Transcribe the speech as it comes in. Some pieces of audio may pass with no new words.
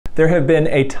There have been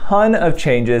a ton of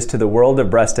changes to the world of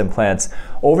breast implants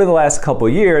over the last couple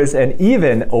years and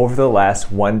even over the last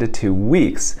 1 to 2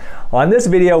 weeks. On this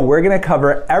video, we're going to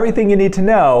cover everything you need to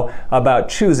know about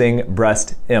choosing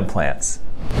breast implants.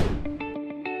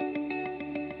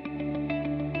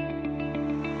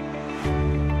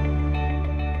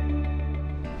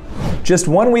 Just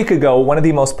 1 week ago, one of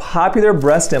the most popular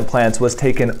breast implants was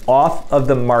taken off of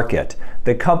the market.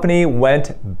 The company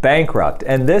went bankrupt,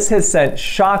 and this has sent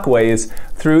shockwaves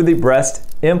through the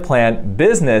breast implant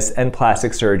business and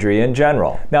plastic surgery in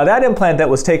general. Now, that implant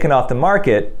that was taken off the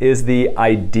market is the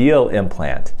Ideal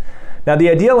implant. Now, the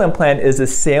Ideal implant is a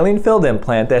saline-filled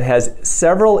implant that has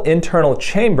several internal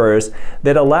chambers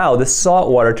that allow the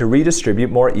salt water to redistribute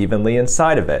more evenly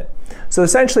inside of it. So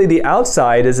essentially, the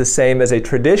outside is the same as a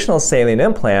traditional saline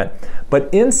implant,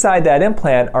 but inside that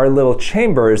implant are little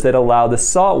chambers that allow the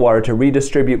salt water to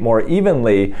redistribute more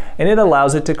evenly, and it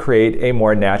allows it to create a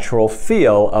more natural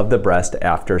feel of the breast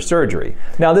after surgery.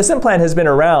 Now, this implant has been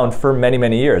around for many,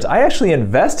 many years. I actually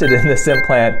invested in this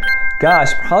implant,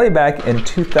 gosh, probably back in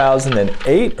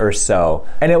 2008 or so.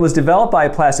 And it was developed by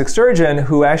a plastic surgeon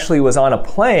who actually was on a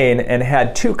plane and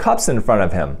had 2 cups in front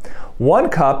of him. 1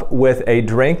 cup with a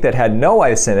drink that had no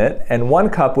ice in it, and 1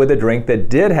 cup with a drink that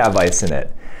did have ice in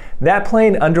it. That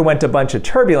plane underwent a bunch of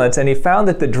turbulence, and he found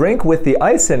that the drink with the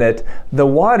ice in it,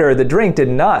 the drink did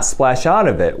not splash out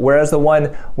of it, whereas the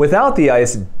one without the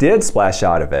ice did splash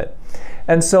out of it.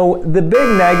 And so the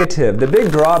big negative, the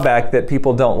big drawback that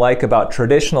people don't like about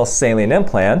traditional saline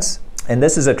implants, and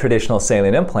this is a traditional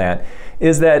saline implant,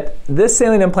 is that this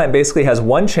saline implant basically has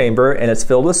 1 chamber and it's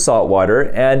filled with salt water,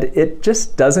 and it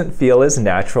just doesn't feel as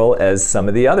natural as some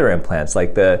of the other implants,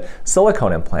 like the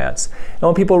silicone implants. And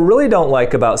what people really don't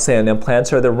like about saline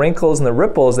implants are the wrinkles and the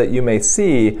ripples that you may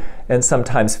see and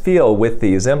sometimes feel with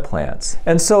these implants.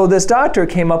 And so this doctor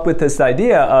came up with this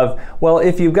idea of, well,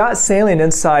 if you've got saline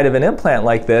inside of an implant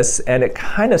like this and it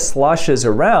kind of sloshes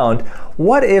around,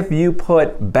 what if you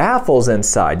put baffles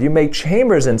inside? You make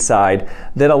chambers inside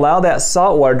that allow that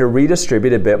salt water to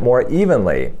redistribute a bit more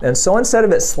evenly. And so instead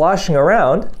of it sloshing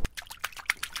around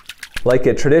like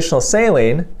a traditional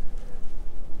saline,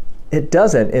 it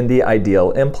doesn't in the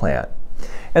Ideal implant.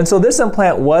 And so this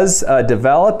implant was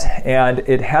developed, and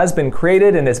it has been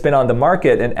created, and it's been on the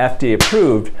market and FDA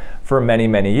approved for many,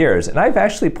 many years. And I've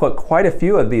actually put quite a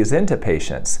few of these into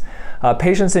patients.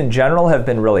 Patients in general have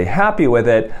been really happy with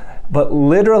it, but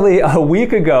literally a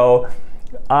week ago,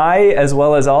 I, as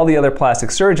well as all the other plastic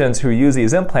surgeons who use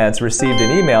these implants, received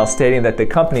an email stating that the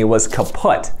company was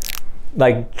kaput.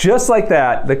 Like, just like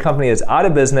that, the company is out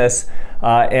of business,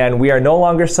 and we are no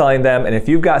longer selling them, and if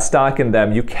you've got stock in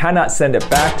them, you cannot send it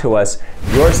back to us.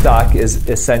 Your stock is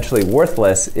essentially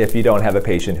worthless if you don't have a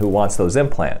patient who wants those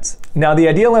implants. Now, the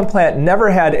Ideal implant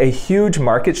never had a huge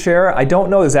market share. I don't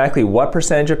know exactly what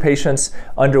percentage of patients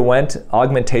underwent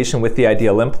augmentation with the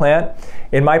Ideal implant.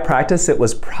 In my practice, it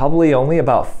was probably only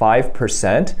about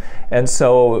 5%. And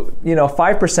so,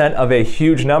 5% of a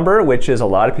huge number, which is a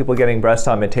lot of people getting breast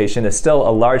augmentation, is still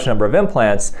a large number of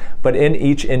implants, but in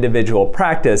each individual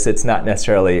practice, it's not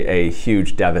necessarily a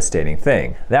huge devastating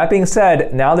thing. That being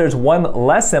said, now there's 1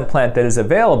 less implant that is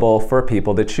available for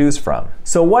people to choose from.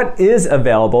 So what is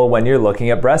available when you're looking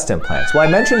at breast implants? Well,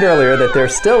 I mentioned earlier that there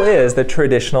still is the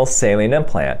traditional saline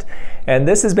implant. And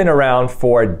this has been around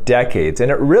for decades,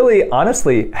 and it really,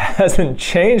 honestly, hasn't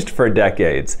changed for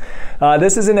decades.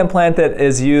 This is an implant that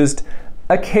is used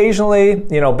occasionally,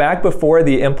 back before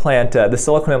the implant, the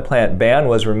silicone implant ban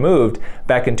was removed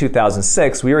back in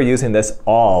 2006, we were using this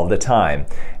all the time.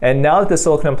 And now that the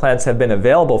silicone implants have been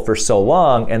available for so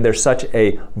long, and there's such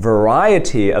a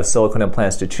variety of silicone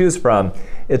implants to choose from,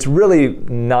 it's really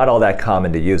not all that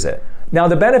common to use it. Now,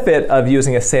 the benefit of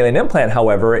using a saline implant,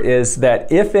 however, is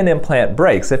that if an implant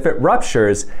breaks, if it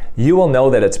ruptures, you will know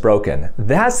that it's broken.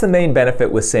 That's the main benefit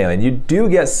with saline. You do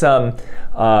get some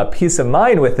peace of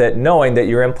mind with it, knowing that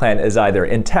your implant is either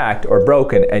intact or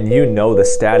broken, and you know the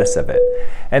status of it.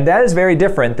 And that is very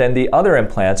different than the other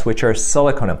implants, which are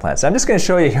silicone implants. I'm just going to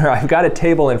show you here. I've got a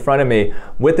table in front of me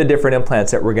with the different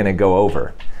implants that we're going to go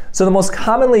over. So the most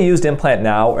commonly used implant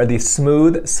now are the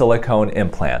smooth silicone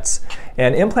implants.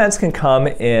 And implants can come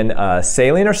in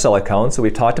saline or silicone, so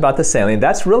we've talked about the saline.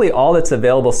 That's really all that's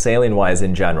available saline-wise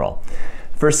in general.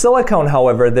 For silicone,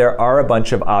 however, there are a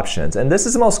bunch of options, and this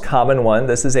is the most common one.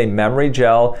 This is a memory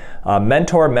gel,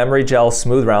 Mentor memory gel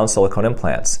smooth round silicone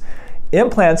implants.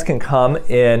 Implants can come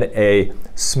in a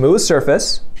smooth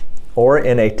surface or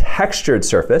in a textured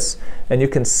surface, and you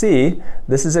can see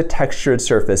this is a textured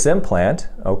surface implant.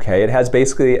 Okay, it has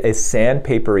basically a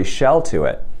sandpapery shell to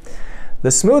it.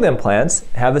 The smooth implants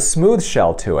have a smooth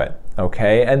shell to it.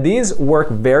 okay? And these work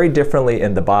very differently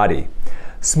in the body.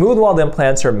 Smooth-walled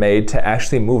implants are made to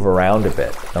actually move around a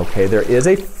bit, okay? There is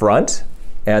a front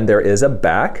and there is a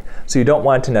back, so you don't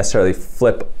want to necessarily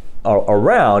flip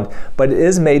around, but it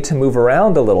is made to move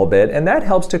around a little bit, and that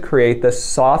helps to create the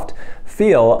soft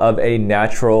feel of a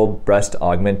natural breast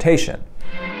augmentation.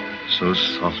 So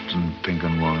soft and pink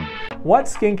and warm. What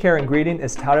skincare ingredient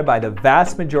is touted by the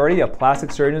vast majority of plastic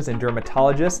surgeons and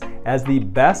dermatologists as the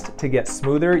best to get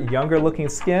smoother, younger looking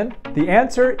skin? The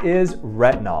answer is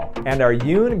retinol. And our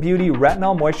Youn Beauty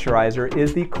Retinol Moisturizer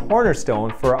is the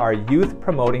cornerstone for our youth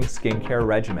promoting skincare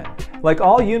regimen. Like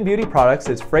all Youn Beauty products,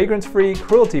 it's fragrance-free,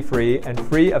 cruelty-free, and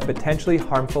free of potentially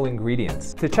harmful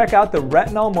ingredients. To check out the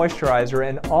Retinol Moisturizer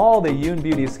and all the Youn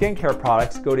Beauty skincare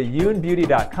products, go to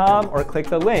younbeauty.com or click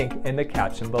the link in the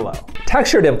caption below.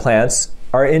 Textured implants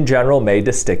are in general made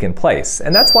to stick in place.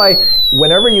 And that's why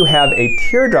whenever you have a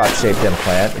teardrop-shaped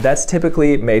implant, that's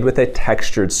typically made with a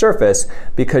textured surface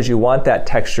because you want that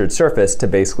textured surface to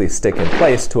basically stick in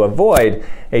place to avoid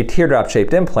a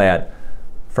teardrop-shaped implant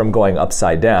from going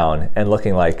upside down and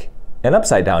looking like an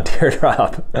upside down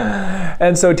teardrop.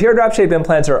 And so teardrop-shaped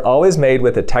implants are always made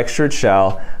with a textured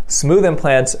shell. Smooth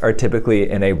implants are typically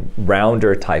in a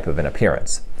rounder type of an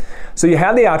appearance. So you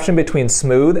have the option between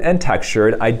smooth and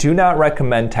textured. I do not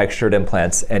recommend textured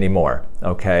implants anymore,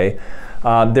 okay?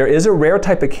 There is a rare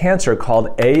type of cancer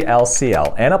called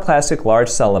ALCL, anaplastic large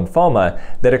cell lymphoma,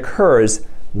 that occurs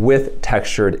with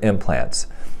textured implants.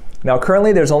 Now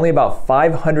currently there's only about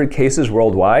 500 cases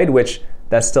worldwide, which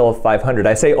that's still 500.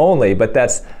 I say only, but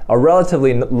that's a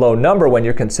relatively low number when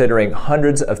you're considering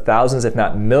hundreds of thousands, if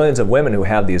not millions of women who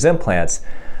have these implants.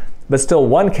 But still,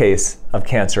 one case of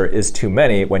cancer is too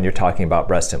many when you're talking about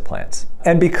breast implants.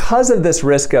 And because of this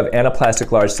risk of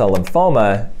anaplastic large cell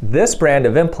lymphoma, this brand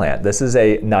of implant, this is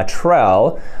a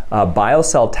Natrel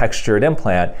BioCell textured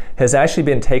implant, has actually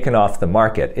been taken off the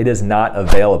market. It is not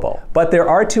available. But there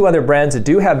are two other brands that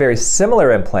do have very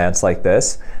similar implants like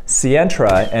this,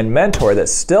 Sientra and Mentor, that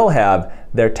still have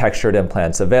their textured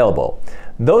implants available.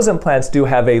 Those implants do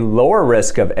have a lower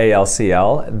risk of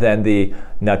ALCL than the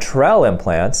Natrel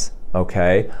implants,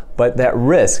 okay, but that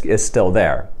risk is still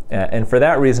there. And for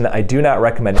that reason, I do not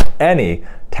recommend any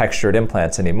textured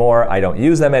implants anymore. I don't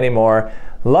use them anymore.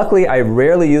 Luckily, I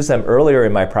rarely used them earlier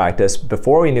in my practice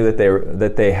before we knew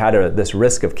that they had this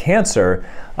risk of cancer.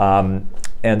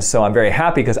 And so I'm very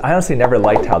happy because I honestly never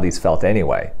liked how these felt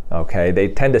anyway, okay? They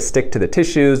tend to stick to the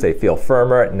tissues, they feel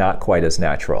firmer, not quite as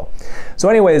natural. So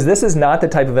anyways, this is not the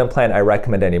type of implant I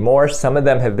recommend anymore. Some of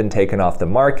them have been taken off the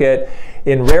market.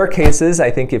 In rare cases,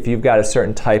 I think if you've got a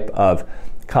certain type of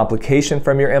complication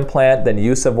from your implant, then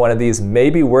use of one of these may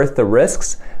be worth the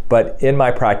risks, but in my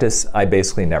practice, I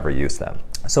basically never use them.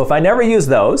 So if I never use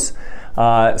those,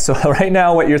 so right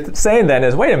now what you're saying then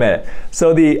is, wait a minute,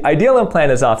 so the ideal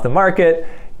implant is off the market,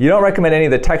 you don't recommend any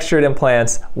of the textured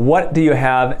implants, what do you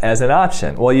have as an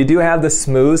option? Well, you do have the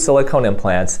smooth silicone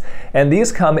implants, and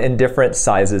these come in different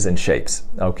sizes and shapes,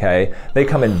 okay? They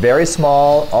come in very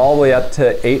small, all the way up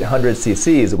to 800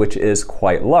 cc's, which is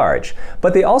quite large,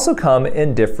 but they also come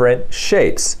in different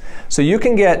shapes. So you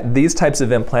can get these types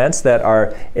of implants that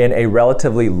are in a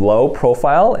relatively low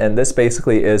profile, and this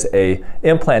basically is an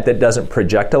implant that doesn't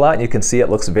project a lot. You can see it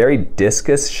looks very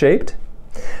discus shaped.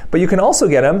 But you can also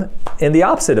get them in the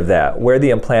opposite of that, where the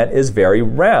implant is very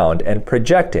round and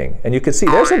projecting. And you can see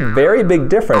there's a very big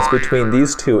difference between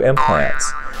these two implants.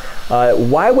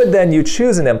 Why would then you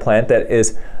choose an implant that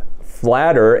is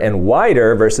flatter and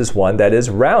wider versus one that is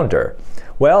rounder?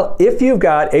 Well, if you've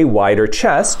got a wider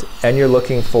chest and you're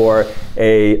looking for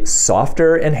a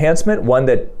softer enhancement, one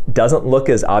that doesn't look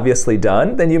as obviously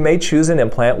done, then you may choose an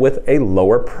implant with a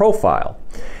lower profile.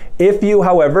 If you,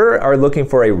 however, are looking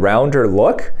for a rounder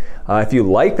look, if you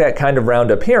like that kind of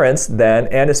round appearance, then,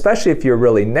 and especially if you're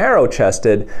really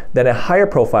narrow-chested, then a higher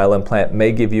profile implant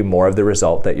may give you more of the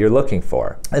result that you're looking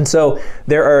for. And so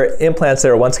there are implants that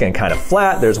are once again kind of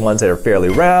flat, there's ones that are fairly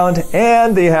round,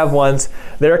 and they have ones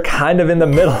that are kind of in the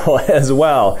middle as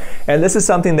well. And this is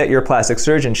something that your plastic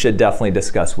surgeon should definitely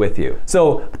discuss with you.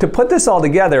 So to put this all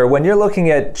together, when you're looking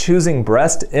at choosing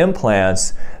breast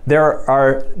implants, there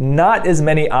are not as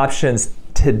many options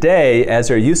today as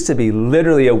there used to be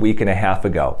literally a week and a half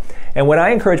ago. And what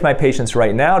I encourage my patients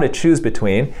right now to choose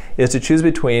between is to choose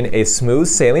between a smooth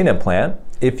saline implant.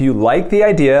 If you like the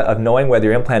idea of knowing whether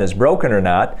your implant is broken or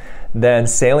not, then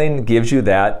saline gives you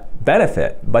that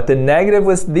benefit. But the negative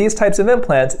with these types of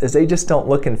implants is they just don't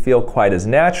look and feel quite as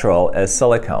natural as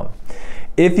silicone.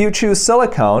 If you choose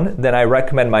silicone, then I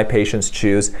recommend my patients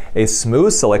choose a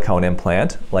smooth silicone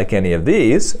implant, like any of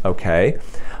these, okay?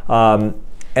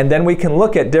 And then we can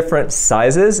look at different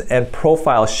sizes and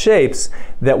profile shapes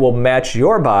that will match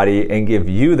your body and give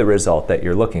you the result that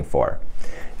you're looking for.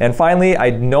 And finally,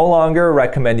 I no longer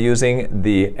recommend using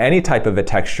any type of a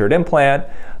textured implant.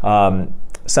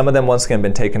 Some of them once again have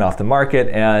been taken off the market,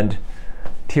 and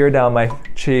tear down my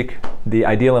cheek, the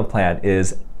ideal implant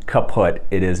is kaput.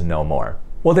 It is no more.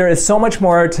 Well, there is so much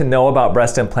more to know about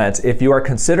breast implants if you are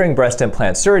considering breast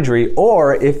implant surgery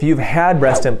or if you've had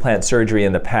breast implant surgery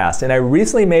in the past. And I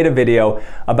recently made a video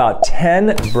about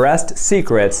 10 breast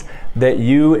secrets that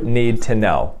you need to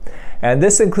know. And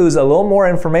this includes a little more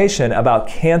information about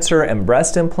cancer and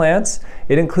breast implants.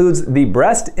 It includes the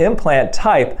breast implant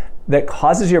type that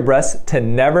causes your breasts to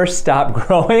never stop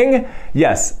growing.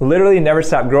 Yes, literally never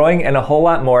stop growing, and a whole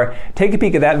lot more. Take a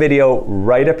peek at that video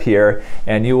right up here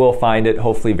and you will find it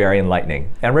hopefully very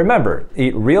enlightening. And remember,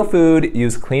 eat real food,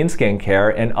 use clean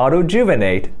skincare, and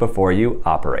auto-juvenate before you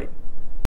operate.